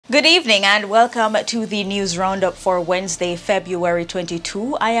Good evening and welcome to the News Roundup for Wednesday, February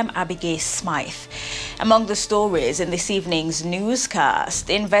 22. I am Abigail Smythe. Among the stories in this evening's newscast,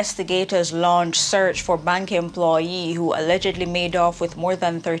 investigators launch search for bank employee who allegedly made off with more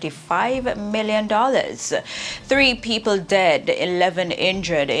than $35 million. 3 people dead, 11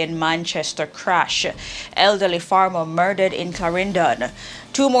 injured in Manchester crash. Elderly farmer murdered in Clarendon.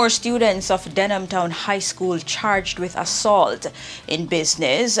 2 more students of Denhamtown High School charged with assault. In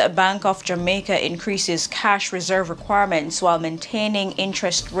business, Bank of Jamaica increases cash reserve requirements while maintaining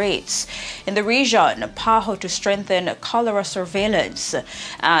interest rates. In the region, PAHO to strengthen cholera surveillance.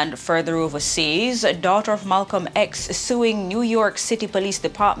 And further overseas, daughter of Malcolm X suing New York City Police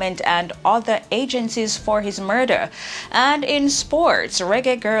Department and other agencies for his murder. And in sports,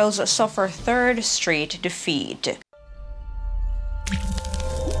 Reggae Girls suffer 3rd straight defeat.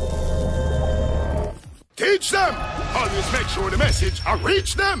 Teach them! Always make sure the message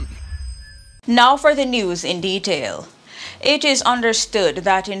reach them! Now for the news in detail. It is understood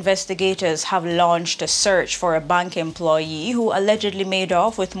that investigators have launched a search for a bank employee who allegedly made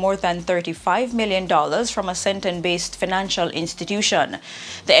off with more than $35 million from a Centon-based financial institution.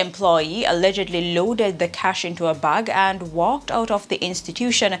 The employee allegedly loaded the cash into a bag and walked out of the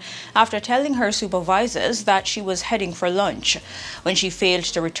institution after telling her supervisors that she was heading for lunch. When she failed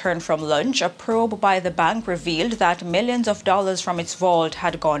to return from lunch, a probe by the bank revealed that millions of dollars from its vault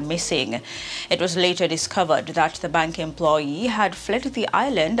had gone missing. It was later discovered that the bank employee had fled the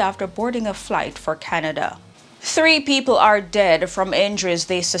island after boarding a flight for Canada. 3 people are dead from injuries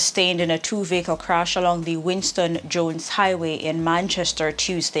they sustained in a 2-vehicle crash along the Winston Jones Highway in Manchester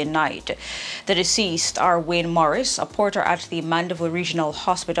Tuesday night. The deceased are Wayne Morris, a porter at the Mandeville Regional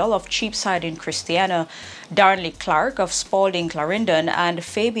Hospital of Cheapside in Christiana, Darnley Clark of Spalding Clarendon, and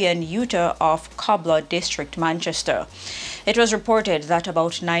Fabian Utah of Cobler District, Manchester. It was reported that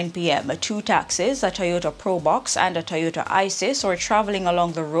about 9 p.m., 2 taxis, a Toyota Probox and a Toyota Isis, were traveling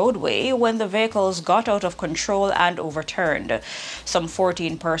along the roadway when the vehicles got out of control and overturned. Some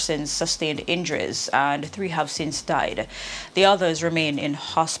 14 persons sustained injuries and 3 have since died. The others remain in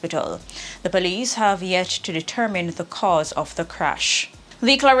hospital. The police have yet to determine the cause of the crash.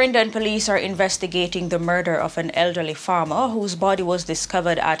 The Clarendon police are investigating the murder of an elderly farmer whose body was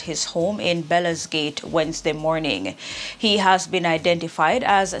discovered at his home in Bellas Gate Wednesday morning. He has been identified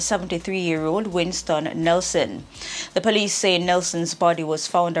as 73-year-old Winston Nelson. The police say Nelson's body was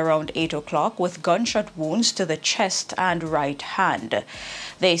found around 8 o'clock with gunshot wounds to the chest and right hand.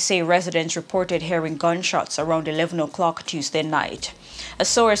 They say residents reported hearing gunshots around 11 o'clock Tuesday night. A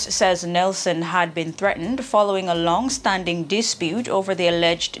source says Nelson had been threatened following a long-standing dispute over the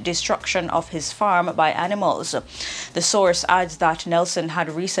alleged destruction of his farm by animals. The source adds that Nelson had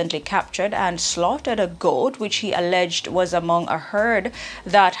recently captured and slaughtered a goat which he alleged was among a herd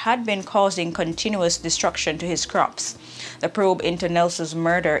that had been causing continuous destruction to his crops. The probe into Nelson's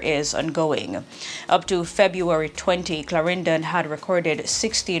murder is ongoing. Up to February 20, Clarendon had recorded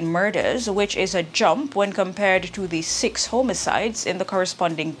 16 murders, which is a jump when compared to the 6 homicides in the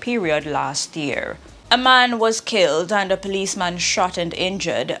corresponding period last year. A man was killed and a policeman shot and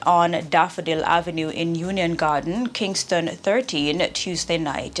injured on Daffodil Avenue in Union Garden, Kingston 13, Tuesday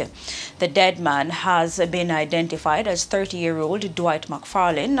night. The dead man has been identified as 30-year-old Dwight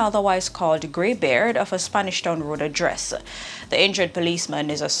McFarlane, otherwise called Greybeard, of a Spanish Town Road address. The injured policeman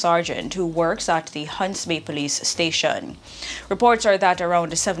is a sergeant who works at the Hunts Bay Police Station. Reports are that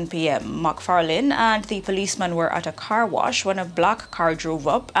around 7 p.m., McFarlane and the policeman were at a car wash when a black car drove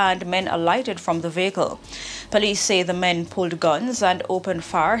up and men alighted from the vehicle. Police say the men pulled guns and opened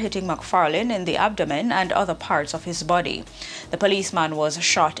fire, hitting McFarlane in the abdomen and other parts of his body. The policeman was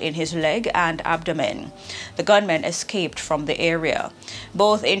shot in his leg and abdomen. The gunmen escaped from the area.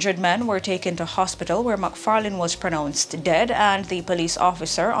 Both injured men were taken to hospital where McFarlane was pronounced dead and the police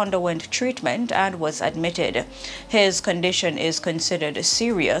officer underwent treatment and was admitted. His condition is considered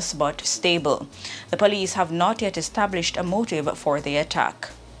serious but stable. The police have not yet established a motive for the attack.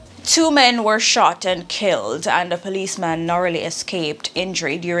 2 men were shot and killed, and a policeman narrowly escaped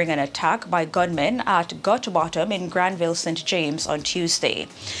injury during an attack by gunmen at Gut Bottom in Granville, St. James on Tuesday.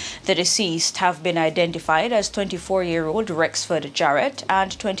 The deceased have been identified as 24-year-old Rexford Jarrett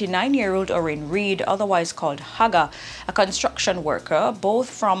and 29-year-old Orin Reed, otherwise called Haga, a construction worker,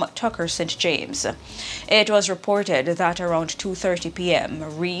 both from Tucker, St. James. It was reported that around 2:30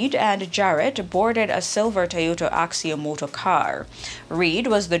 p.m., Reed and Jarrett boarded a silver Toyota Axia motor car. Reed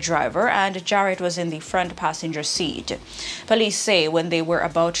was the driver and Jarrett was in the front passenger seat. Police say when they were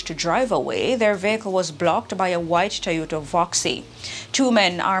about to drive away, their vehicle was blocked by a white Toyota Voxy. Two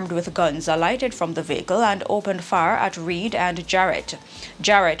men armed with guns alighted from the vehicle and opened fire at Reed and Jarrett.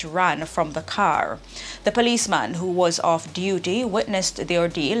 Jarrett ran from the car. The policeman, who was off duty, witnessed the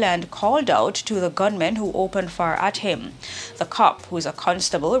ordeal and called out to the gunmen who opened fire at him. The cop, who is a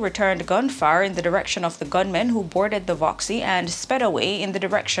constable, returned gunfire in the direction of the gunmen who boarded the Voxy and sped away in the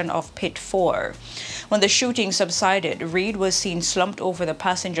direction of Pit 4. When the shooting subsided, Reed was seen slumped over the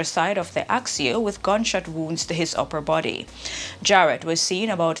passenger side of the Axio with gunshot wounds to his upper body. Jarrett was seen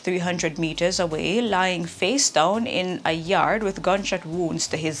about 300 meters away, lying face down in a yard with gunshot wounds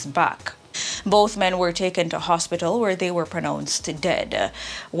to his back. Both men were taken to hospital where they were pronounced dead.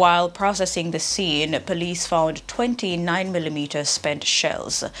 While processing the scene, police found 29mm spent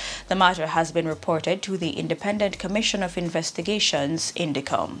shells. The matter has been reported to the Independent Commission of Investigations,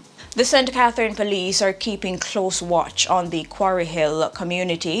 INDICOM. The St. Catherine police are keeping close watch on the Quarry Hill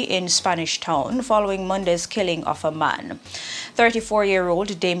community in Spanish Town following Monday's killing of a man.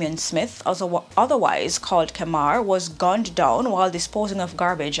 34-year-old Damian Smith, otherwise called Kamar, was gunned down while disposing of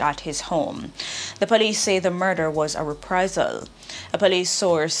garbage at his home. The police say the murder was a reprisal. A police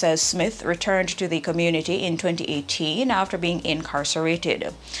source says Smith returned to the community in 2018 after being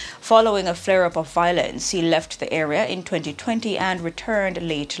incarcerated. Following a flare-up of violence, he left the area in 2020 and returned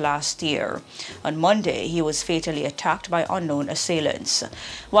late last year. On Monday, he was fatally attacked by unknown assailants.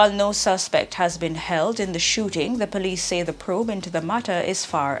 While no suspect has been held in the shooting, the police say the probe into the matter is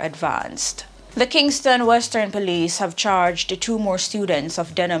far advanced. The Kingston Western Police have charged two more students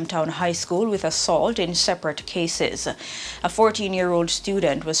of Denham Town High School with assault in separate cases. A 14-year-old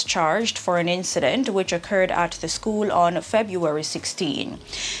student was charged for an incident which occurred at the school on February 16.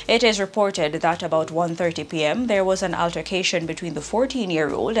 It is reported that about 1:30 p.m. there was an altercation between the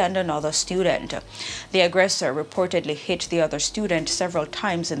 14-year-old and another student. The aggressor reportedly hit the other student several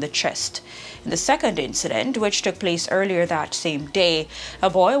times in the chest. In the second incident, which took place earlier that same day, a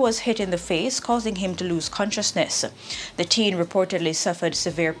boy was hit in the face, causing him to lose consciousness. The teen reportedly suffered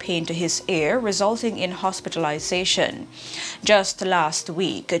severe pain to his ear, resulting in hospitalization. Just last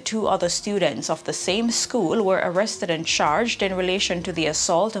week, two other students of the same school were arrested and charged in relation to the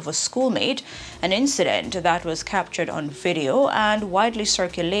assault of a schoolmate, an incident that was captured on video and widely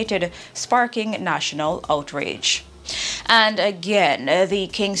circulated, sparking national outrage. And again, the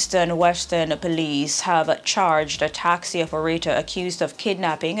Kingston Western Police have charged a taxi operator accused of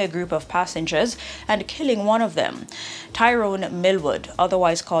kidnapping a group of passengers and killing one of them. Tyrone Millwood,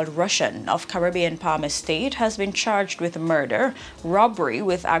 otherwise called Russian, of Caribbean Palm Estate, has been charged with murder, robbery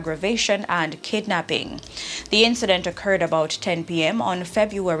with aggravation, and kidnapping. The incident occurred about 10 p.m. on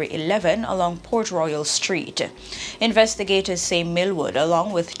February 11 along Port Royal Street. Investigators say Millwood,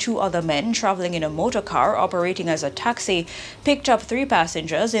 along with two other men traveling in a motorcar operating as a taxi, picked up three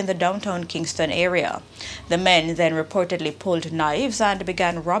passengers in the downtown Kingston area. The men then reportedly pulled knives and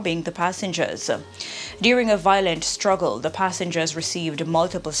began robbing the passengers. During a violent struggle, the passengers received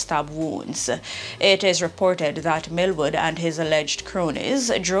multiple stab wounds. It is reported that Millwood and his alleged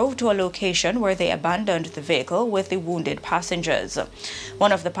cronies drove to a location where they abandoned the vehicle with the wounded passengers.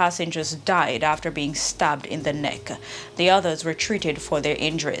 One of the passengers died after being stabbed in the neck. The others were treated for their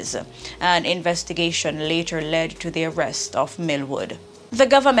injuries. An investigation later led to the arrest of Millwood. The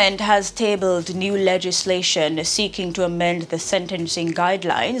government has tabled new legislation seeking to amend the sentencing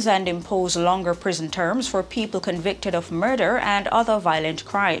guidelines and impose longer prison terms for people convicted of murder and other violent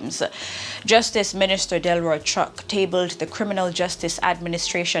crimes. Justice Minister Delroy Chuck tabled the Criminal Justice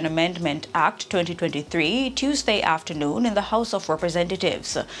Administration Amendment Act 2023 Tuesday afternoon in the House of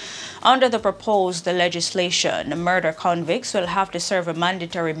Representatives. Under the proposed legislation, murder convicts will have to serve a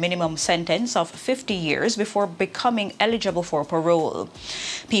mandatory minimum sentence of 50 years before becoming eligible for parole.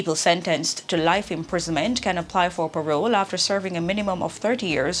 People sentenced to life imprisonment can apply for parole after serving a minimum of 30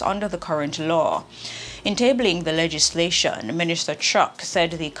 years under the current law. In tabling the legislation, Minister Chuck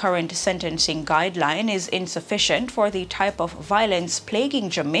said the current sentencing guideline is insufficient for the type of violence plaguing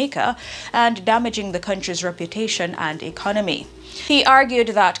Jamaica and damaging the country's reputation and economy. He argued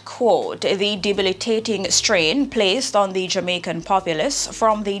that, quote, the debilitating strain placed on the Jamaican populace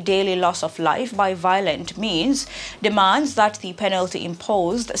from the daily loss of life by violent means demands that the penalty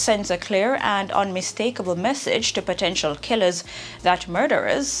imposed sends a clear and unmistakable message to potential killers that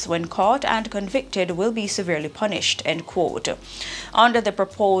murderers, when caught and convicted, will be severely punished, end quote. Under the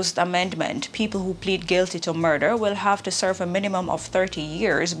proposed amendment, people who plead guilty to murder will have to serve a minimum of 30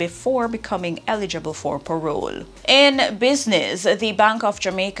 years before becoming eligible for parole. In business, says the Bank of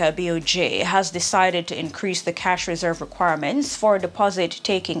Jamaica, BOJ, has decided to increase the cash reserve requirements for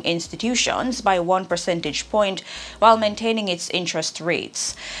deposit-taking institutions by 1 percentage point while maintaining its interest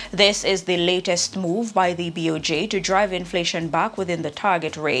rates. This is the latest move by the BOJ to drive inflation back within the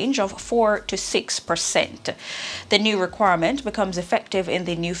target range of 4 to 6%. The new requirement becomes effective in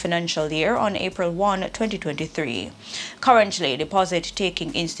the new financial year on April 1, 2023. Currently,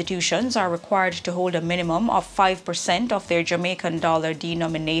 deposit-taking institutions are required to hold a minimum of 5% of their Jamaican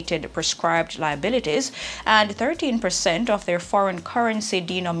dollar-denominated prescribed liabilities and 13% of their foreign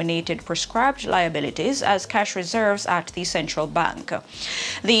currency-denominated prescribed liabilities as cash reserves at the central bank.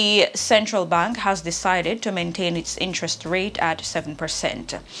 The central bank has decided to maintain its interest rate at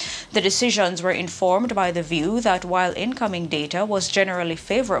 7%. The decisions were informed by the view that while incoming data was generally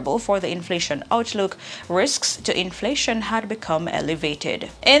favorable for the inflation outlook, risks to inflation had become elevated.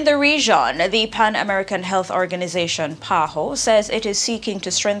 In the region, the Pan-American Health Organization, PAHO, says it is seeking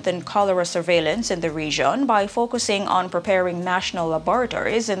to strengthen cholera surveillance in the region by focusing on preparing national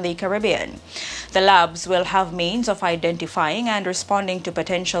laboratories in the Caribbean. The labs will have means of identifying and responding to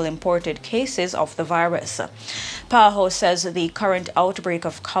potential imported cases of the virus. PAHO says the current outbreak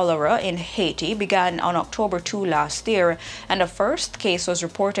of cholera in Haiti began on October 2 last year, and a first case was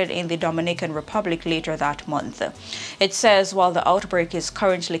reported in the Dominican Republic later that month. It says while the outbreak is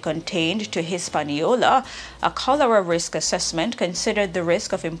currently contained to Hispaniola, a cholera risk assessment considered the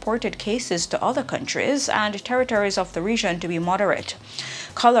risk of imported cases to other countries and territories of the region to be moderate.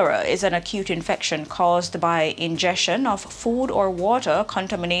 Cholera is an acute infection caused by ingestion of food or water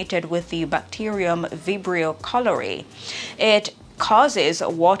contaminated with the bacterium Vibrio cholerae. It causes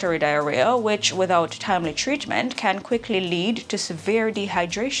watery diarrhea, which without timely treatment can quickly lead to severe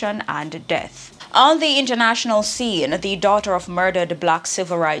dehydration and death. On the international scene, the daughter of murdered black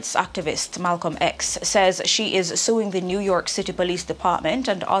civil rights activist Malcolm X says she is suing the New York City Police Department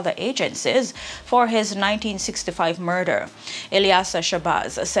and other agencies for his 1965 murder. Ilyasa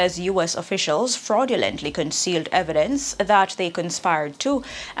Shabazz says U.S. officials fraudulently concealed evidence that they conspired to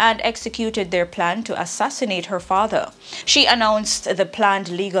and executed their plan to assassinate her father. She announced the planned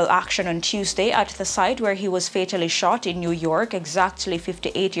legal action on Tuesday at the site where he was fatally shot in New York exactly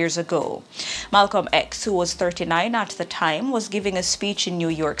 58 years ago. Malcolm X, who was 39 at the time, was giving a speech in New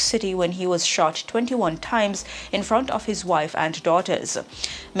York City when he was shot 21 times in front of his wife and daughters.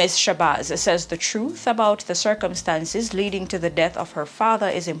 Ms. Shabazz says the truth about the circumstances leading to the death of her father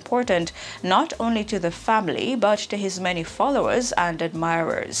is important not only to the family but to his many followers and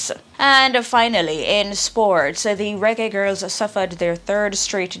admirers. And finally, in sports, the Reggae Girls suffered their third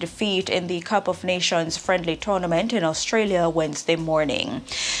straight defeat in the Cup of Nations friendly tournament in Australia Wednesday morning.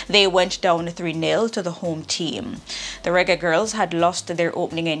 They went down 3-0 to the home team. The Reggae Girls had lost their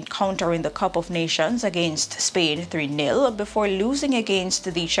opening encounter in the Cup of Nations against Spain 3-0 before losing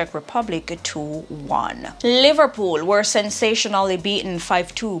against the Czech Republic 2-1. Liverpool were sensationally beaten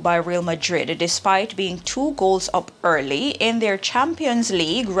 5-2 by Real Madrid despite being 2 goals up early in their Champions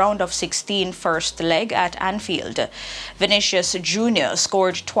League round of 16 first leg at Anfield. Vinicius Jr.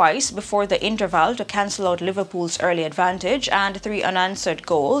 scored twice before the interval to cancel out Liverpool's early advantage and 3 unanswered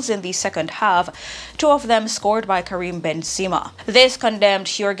goals in the second half, 2 of them scored by Karim Benzema. This condemned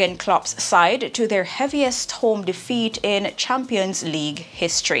Jurgen Klopp's side to their heaviest home defeat in Champions League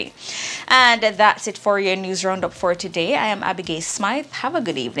history. And that's it for your news roundup for today. I am Abigail Smythe. Have a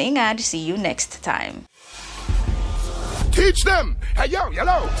good evening and see you next time. Teach them! Hey, yo,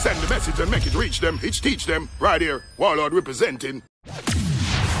 hello! Send the message and make it reach them. It's teach them. Right here, Warlord representing.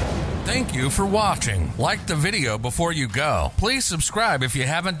 Thank you for watching. Like the video before you go. Please subscribe if you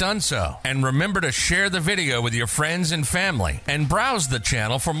haven't done so. And remember to share the video with your friends and family. And browse the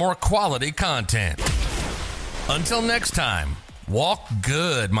channel for more quality content. Until next time, walk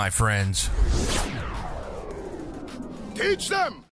good, my friends. Teach them!